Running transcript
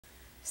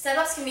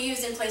Step-ups can be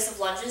used in place of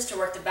lunges to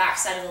work the back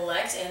side of the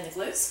legs and the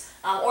glutes,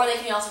 or they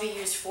can also be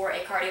used for a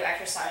cardio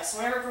exercise. So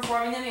whenever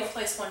performing them, you'll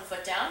place one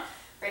foot down,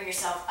 bring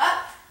yourself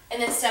up,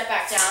 and then step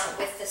back down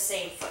with the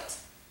same foot.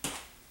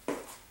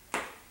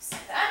 Just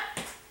like that.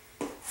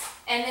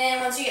 And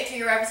then once you get through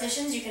your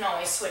repetitions, you can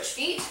always switch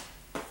feet.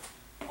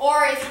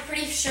 Or if you're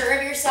pretty sure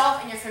of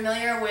yourself and you're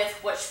familiar with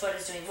which foot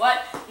is doing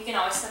what, you can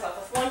always step up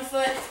with one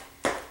foot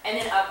and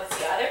then up with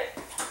the other,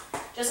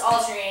 just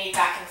alternating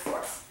back and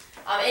forth.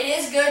 It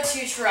is good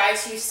to try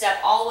to step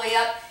all the way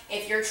up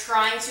if you're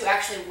trying to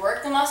actually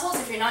work the muscles.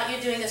 If you're not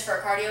doing this for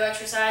a cardio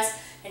exercise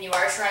and you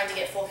are trying to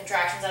get full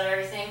contractions out of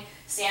everything,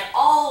 stand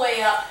all the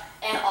way up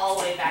and all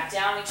the way back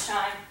down each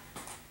time.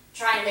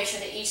 Trying to make sure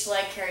that each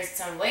leg carries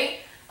its own weight.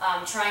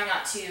 Trying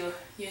not to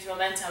use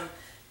momentum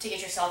to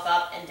get yourself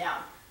up and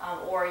down,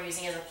 or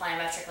using it as a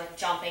plyometric, like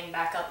jumping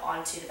back up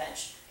onto the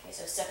bench. Okay,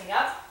 so stepping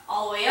up,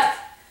 all the way up,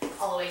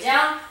 all the way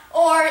down,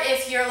 or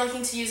if you're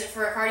looking to use it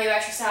for a cardio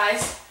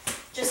exercise,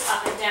 just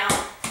up and down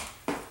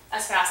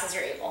as fast as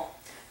you're able.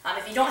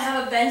 If you don't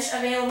have a bench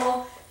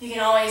available, you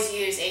can always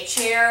use a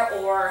chair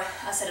or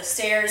a set of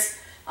stairs,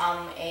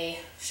 a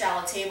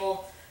shallow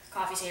table,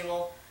 coffee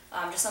table,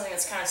 just something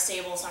that's kind of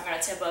stable, it's not going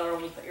to tip over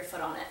when you put your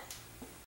foot on it.